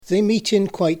They meet in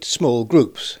quite small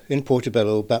groups in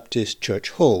Portobello Baptist Church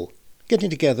Hall, getting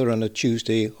together on a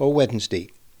Tuesday or Wednesday.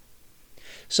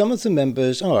 Some of the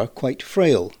members are quite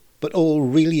frail, but all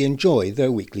really enjoy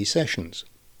their weekly sessions.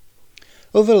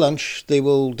 Over lunch, they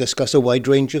will discuss a wide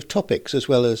range of topics as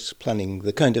well as planning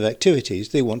the kind of activities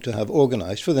they want to have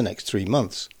organised for the next 3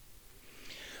 months.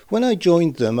 When I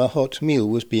joined them, a hot meal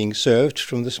was being served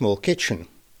from the small kitchen,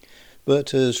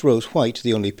 but as Rose White,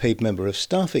 the only paid member of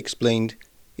staff, explained,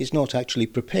 is not actually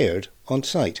prepared on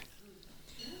site.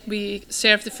 We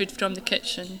serve the food from the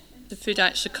kitchen. The food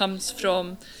actually comes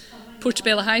from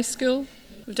Portobello High School.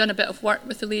 We've done a bit of work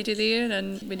with the lady there,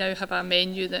 and we now have a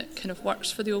menu that kind of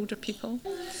works for the older people.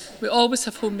 We always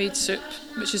have homemade soup,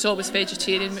 which is always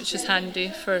vegetarian, which is handy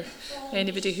for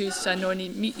anybody who's a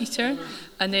non-meat eater.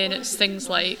 And then it's things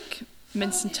like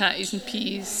mince and tatties and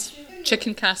peas,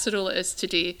 chicken casserole it is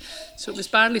today. So it was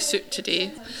barley soup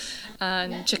today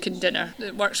and chicken dinner.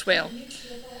 It works well.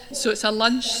 So it's a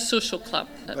lunch social club.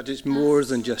 But it's more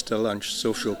than just a lunch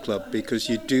social club, because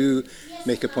you do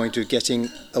make a point of getting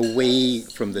away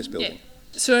from this building. Yeah.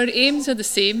 So our aims are the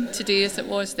same today as it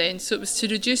was then. So it was to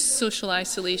reduce social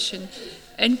isolation,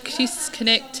 increase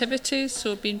connectivity,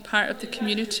 so being part of the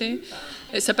community.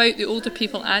 It's about the older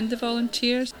people and the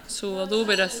volunteers. So although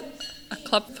we're a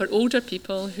club for older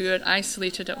people who are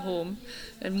isolated at home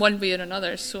in one way or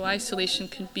another, so isolation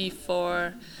can be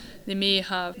for... They may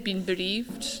have been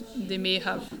bereaved, they may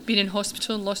have been in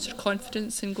hospital and lost their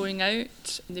confidence in going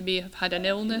out, they may have had an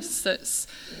illness that's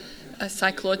a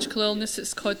psychological illness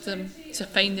that's caused them to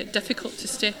find it difficult to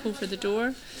step over the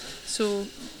door. So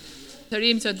their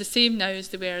aims are the same now as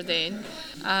they were then,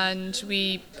 and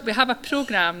we have a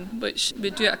programme which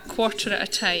we do it a quarter at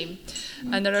a time,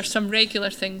 and there are some regular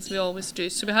things we always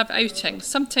do. So we have outings.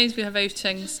 Sometimes we have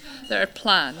outings that are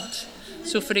planned.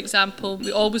 So, for example,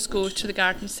 we always go to the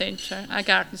garden centre,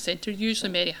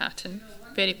 usually Mary Hatton,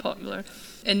 very popular,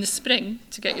 in the spring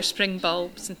to get your spring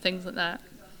bulbs and things like that,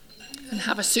 and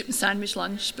have a soup and sandwich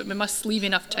lunch, but we must leave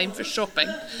enough time for shopping,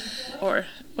 or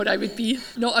I would be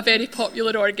not a very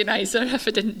popular organiser if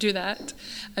I didn't do that.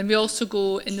 And we also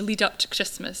go in the lead up to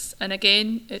Christmas, and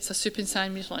again it's a soup and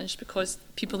sandwich lunch because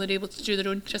people are able to do their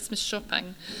own Christmas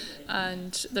shopping,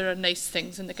 and there are nice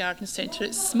things in the garden centre.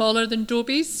 It's smaller than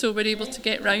Dobie's, so we're able to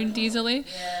get round easily.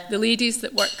 The ladies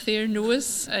that work there know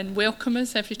us and welcome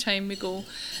us every time we go,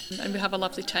 and we have a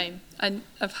lovely time. And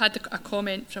I've had a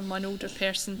comment from one older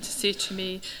person to say to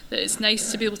me that it's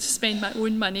nice to be able to spend my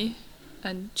own money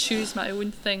and choose my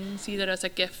own things, either as a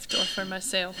gift or for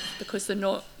myself, because they're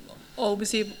not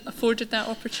always afforded that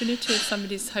opportunity if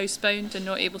somebody's housebound and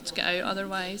not able to get out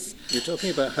otherwise. You're talking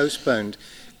about housebound.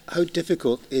 How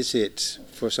difficult is it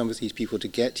for some of these people to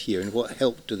get here, and what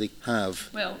help do they have?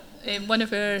 Well, one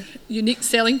of our unique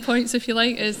selling points, if you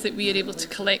like, is that we are able to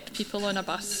collect people on a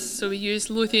bus. So we use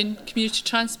Lothian community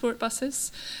transport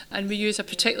buses, and we use a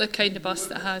particular kind of bus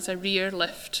that has a rear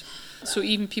lift. So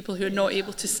even people who are not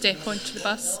able to step onto the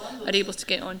bus are able to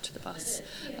get onto the bus.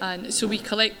 And so we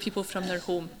collect people from their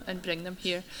home and bring them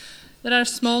here. There are a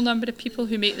small number of people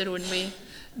who make their own way.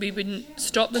 We wouldn't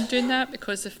stop them doing that,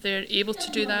 because if they're able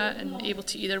to do that and able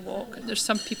to either walk, there's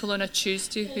some people on a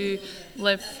Tuesday who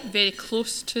live very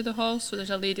close to the hall. So there's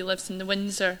a lady who lives in the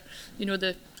Windsor,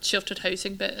 the sheltered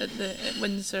housing bit at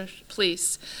Windsor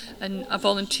Place, and a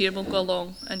volunteer will go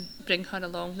along and bring her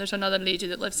along. There's another lady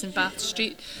that lives in Bath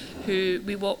Street who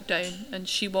we walk down, and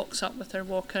she walks up with her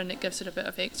walker, and it gives her a bit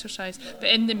of exercise.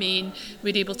 But in the main,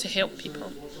 we're able to help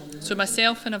people. So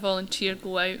myself and a volunteer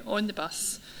go out on the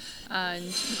bus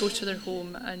and go to their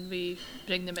home, and we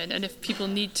bring them in. And if people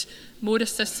need more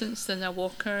assistance than a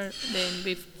walker, then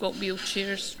we've got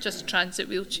wheelchairs, just transit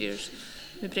wheelchairs.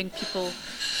 We bring people,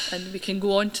 and we can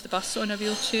go on to the bus on a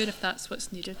wheelchair if that's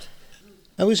what's needed.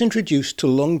 I was introduced to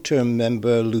long-term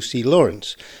member Lucy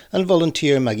Lawrence and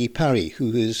volunteer Maggie Parry,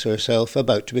 who is herself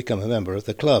about to become a member of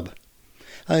the club.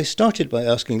 I started by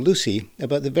asking Lucy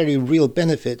about the very real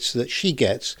benefits that she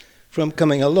gets from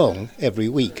coming along every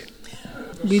week.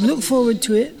 We look forward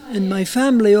to it, and my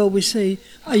family always say,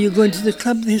 "Are you going to the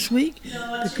club this week?"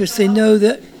 Because they know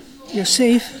that you're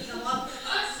safe,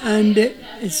 and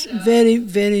it's a very,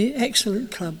 very excellent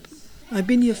club. I've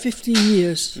been here 15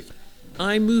 years.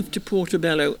 I moved to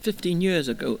Portobello 15 years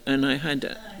ago, and I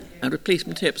had a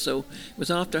replacement hip, so it was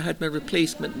after I had my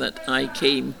replacement that I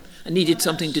came. I needed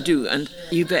something to do, and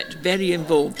you get very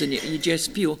involved in it. You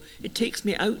just feel it takes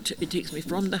me out, it takes me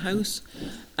from the house.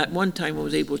 At one time I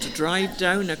was able to drive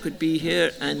down, I could be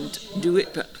here and do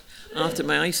it, but after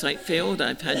my eyesight failed,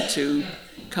 I've had to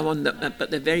come on, but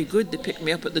they're very good. They pick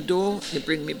me up at the door, they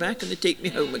bring me back, and they take me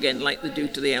home again like they do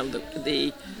to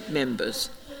the members.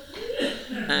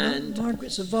 And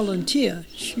Margaret's a volunteer.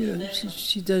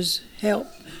 She does help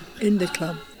in the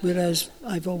club, whereas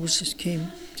I've always just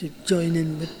came to join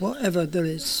in with whatever there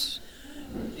is.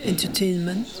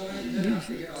 Entertainment,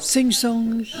 sing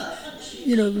songs.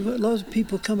 We've got lots of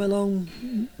people come along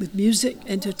with music,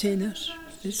 entertain us.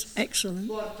 It's excellent.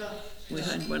 we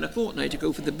had one a fortnight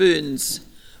ago for the Burns.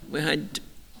 We had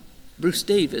Bruce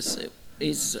Davis.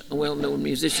 He's a well-known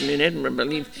musician in Edinburgh, I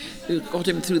believe, who got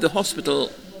him through the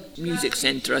hospital music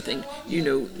centre, I think.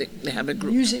 They have a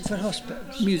group. Music for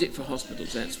hospitals. Music for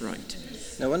hospitals, that's right.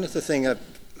 Now, one of the things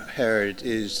I've heard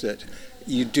is that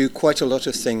you do quite a lot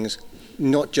of things,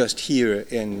 not just here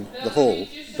in the hall,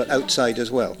 but outside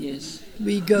as well. Yes.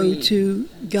 We go to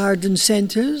garden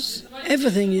centres.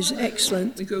 Everything is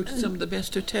excellent. We go to some of the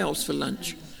best hotels for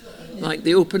lunch, like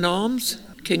the Open Arms,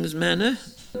 King's Manor,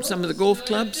 some of the golf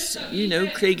clubs,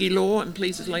 Craigie Law and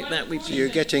places like that. So you're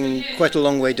getting quite a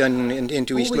long way down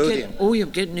into East Lothian. You're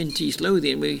getting into East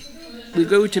Lothian. We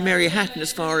go to Mary Hatton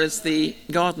as far as the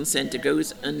garden centre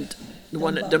goes and the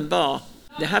one at Dunbar.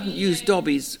 They haven't used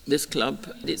Dobbies, this club.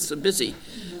 It's so busy.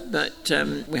 But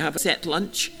we have a set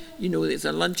lunch. There's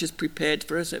a lunch is prepared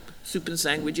for us, soup and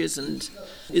sandwiches, and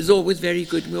it's always very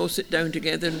good. We all sit down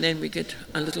together and then we get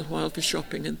a little while for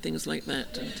shopping and things like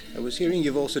that. And I was hearing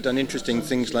you've also done interesting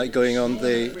things like going on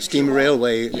the steam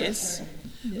railway. yes.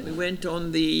 Yeah. We went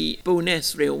on the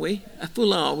Bowness Railway. A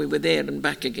full hour we were there and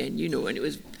back again, and it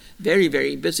was very,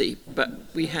 very busy. But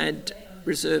we had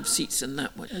reserved seats in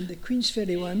that one. And the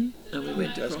Queensferry one. And we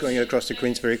went That's going across the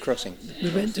Queensferry crossing.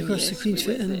 We went across the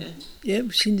Queensferry and there.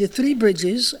 we've seen the three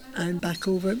bridges and back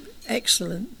over.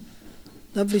 Excellent.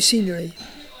 Lovely scenery.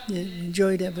 Yeah,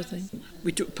 enjoyed everything.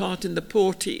 We took part in the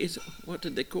Porty, what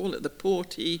did they call it? The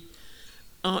Porty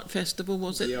Art Festival,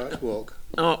 was it? The Art Walk.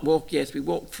 Art Walk, yes. We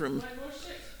walked from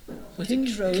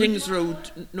King's Road. King's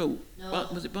Road, no,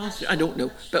 was it Barnsley? I don't know.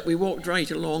 But we walked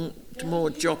right along to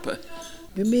Maud Joppa.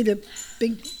 We made a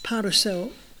big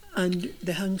parasol and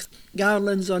they hung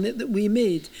garlands on it that we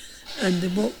made, and they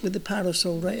walked with the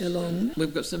parasol right along.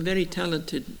 We've got some very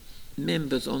talented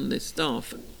members on the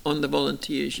staff, on the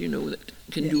volunteers, that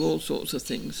can do all sorts of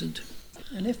things.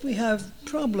 And if we have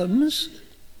problems,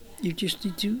 you just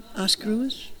need to ask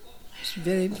Ruiz. It's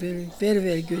very, very, very,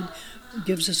 very good.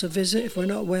 Gives us a visit if we're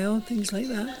not well, things like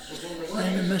that.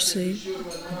 And I must say,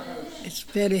 it's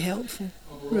very helpful,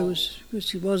 Rose, because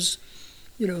she was,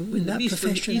 in that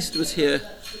profession. When East was here,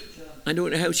 I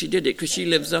don't know how she did it, because she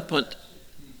lives up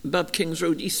above King's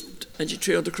Road East, and she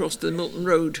trailed across the Milton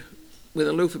Road with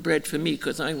a loaf of bread for me,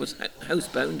 because I was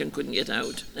housebound and couldn't get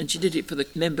out. And she did it for the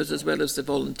members as well as the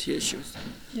volunteers. She was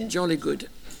jolly good.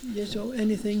 Yes, or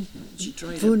anything. She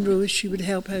tried Phone Rose, she would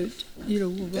help out.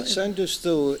 It sounds as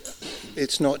though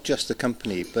it's not just the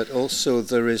company, but also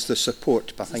there is the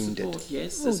support behind it.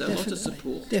 Yes, there's a lot of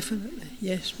support. Definitely,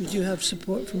 yes, we do have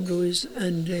support from Rose,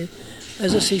 and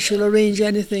as I say, she'll arrange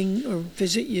anything or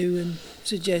visit you and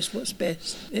suggest what's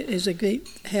best. It is a great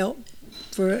help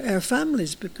for our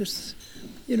families because,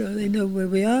 they know where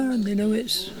we are and they know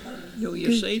it's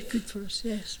you're safe. Good for us,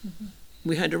 yes. Mm-hmm.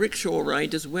 We had a rickshaw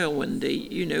ride as well one day,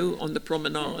 on the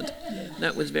promenade. Yeah.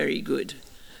 That was very good.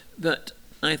 But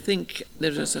I think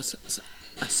there is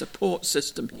a support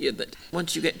system here that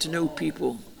once you get to know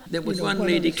people, there was one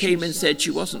lady came and said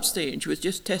she wasn't staying, she was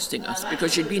just testing us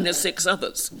because she'd been with 6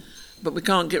 others. But we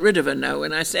can't get rid of her now.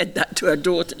 And I said that to her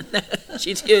daughter.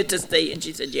 She's here to stay. And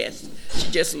she said yes. She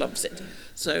just loves it.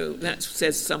 So that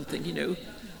says something,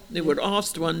 They were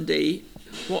asked one day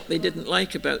what they didn't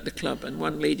like about the club, and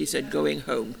one lady said going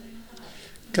home.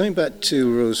 Coming back to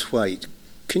Rose White,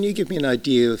 can you give me an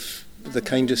idea of the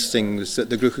kind of things that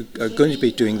the group are going to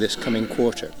be doing this coming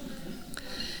quarter?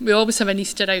 We always have an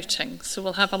Easter outing, so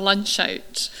we'll have a lunch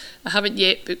out. I haven't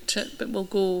yet booked it, but we'll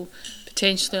go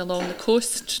potentially along the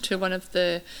coast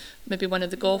to maybe one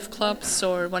of the golf clubs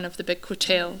or one of the big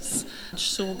hotels.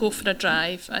 So we'll go for a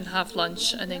drive and have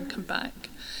lunch and then come back.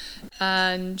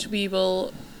 And we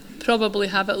will probably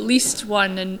have at least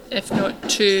one, and if not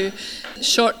 2,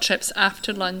 short trips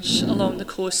after lunch along the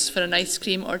coast for an ice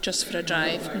cream or just for a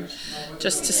drive, and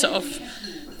just to sort of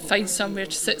find somewhere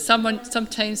to sit.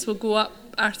 Sometimes we'll go up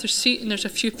Arthur Street and there's a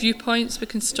few viewpoints we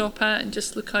can stop at and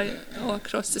just look out all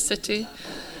across the city.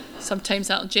 Sometimes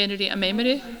that'll generate a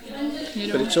memory.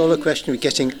 But it's all a question of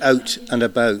getting out and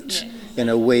about in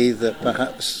a way that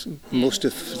perhaps most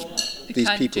of these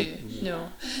people...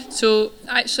 No. So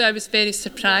actually I was very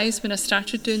surprised when I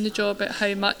started doing the job at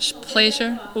how much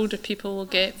pleasure older people will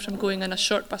get from going on a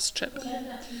short bus trip.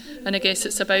 And I guess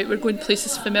it's about, we're going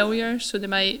places familiar, so they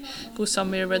might go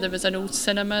somewhere where there was an old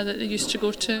cinema that they used to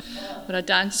go to, or a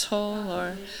dance hall,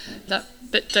 or that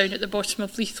bit down at the bottom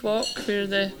of Leith Walk where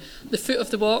the foot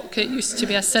of the walk, it used to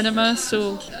be a cinema,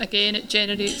 so again it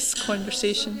generates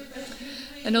conversation.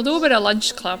 And although we're a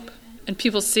lunch club and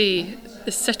people say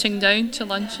the sitting down to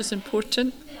lunch is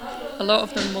important, a lot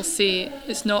of them will say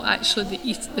it's not actually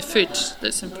the food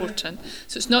that's important.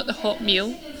 So it's not the hot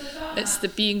meal, it's the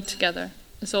being together.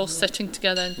 It's all sitting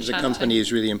together and chatting. The company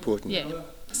is really important. Yeah.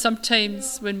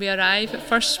 Sometimes when we arrive, at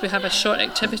first we have a short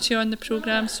activity on the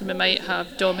programme, so we might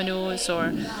have dominoes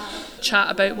or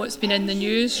chat about what's been in the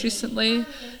news recently,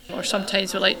 or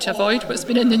sometimes we like to avoid what's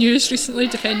been in the news recently,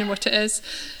 depending on what it is.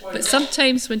 But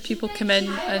sometimes when people come in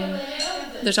and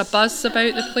there's a buzz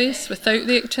about the place without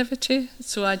the activity,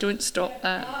 so I don't stop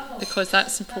that because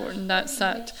that's important, that's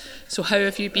that. So how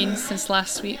have you been since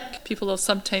last week? People will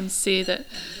sometimes say that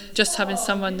just having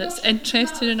someone that's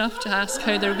interested enough to ask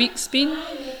how their week's been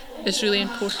is really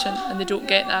important, and they don't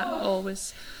get that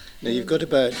always. Now you've got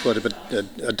about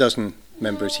a dozen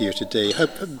members here today. How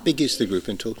big is the group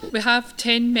in total? We have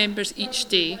 10 members each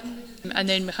day, and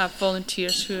then we have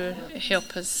volunteers who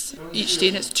help us each day,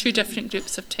 and it's 2 different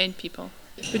groups of 10 people.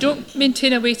 We don't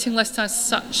maintain a waiting list as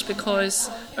such because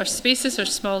our spaces are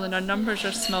small and our numbers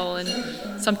are small,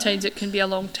 and sometimes it can be a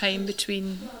long time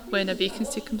between when a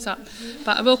vacancy comes up.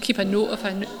 But I will keep a note of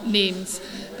our names,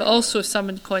 but also if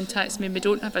someone contacts me and we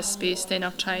don't have a space, then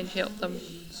I'll try and help them.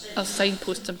 I'll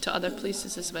signpost them to other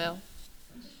places as well.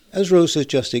 As Rose has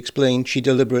just explained, she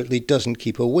deliberately doesn't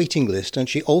keep a waiting list, and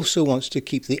she also wants to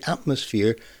keep the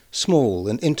atmosphere small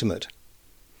and intimate.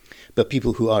 But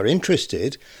people who are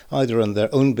interested, either on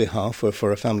their own behalf or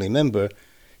for a family member,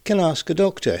 can ask a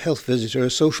doctor, health visitor, or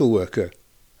social worker,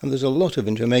 and there's a lot of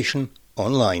information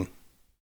online.